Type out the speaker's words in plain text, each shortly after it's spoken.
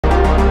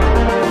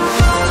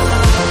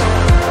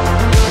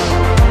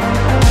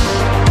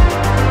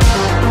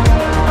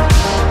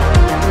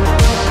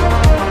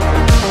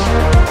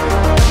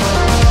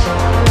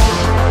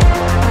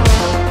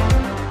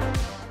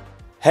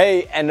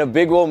Hey, and a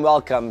big warm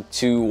welcome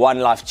to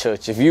Onelife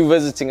Church. If you're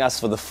visiting us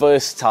for the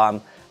first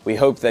time, we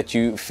hope that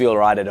you feel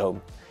right at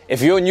home.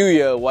 If you're new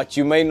here, what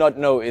you may not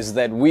know is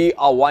that we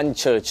are one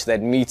church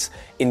that meets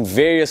in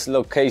various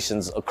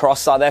locations across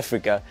South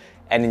Africa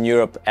and in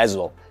Europe as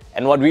well.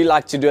 And what we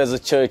like to do as a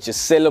church is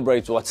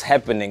celebrate what's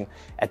happening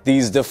at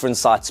these different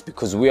sites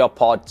because we are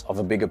part of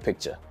a bigger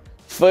picture.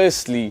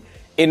 Firstly,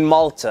 in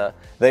Malta,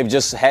 they've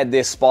just had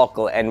their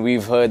Sparkle and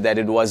we've heard that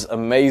it was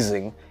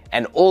amazing.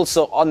 And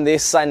also on their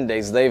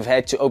Sundays, they've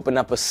had to open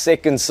up a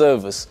second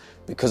service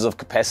because of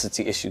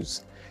capacity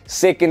issues.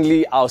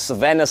 Secondly, our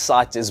Savannah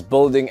site is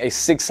building a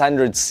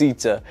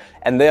 600-seater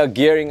and they are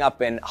gearing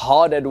up and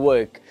hard at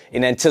work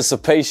in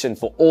anticipation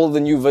for all the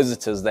new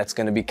visitors that's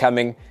going to be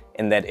coming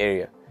in that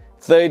area.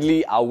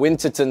 Thirdly, our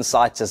Winterton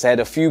site has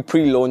had a few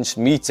pre-launch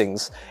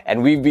meetings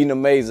and we've been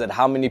amazed at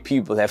how many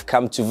people have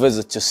come to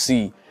visit to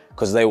see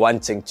because they're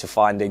wanting to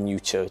find a new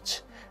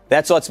church.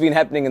 That's what's been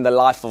happening in the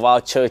life of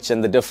our church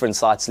and the different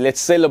sites.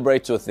 Let's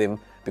celebrate with them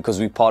because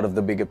we're part of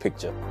the bigger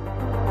picture.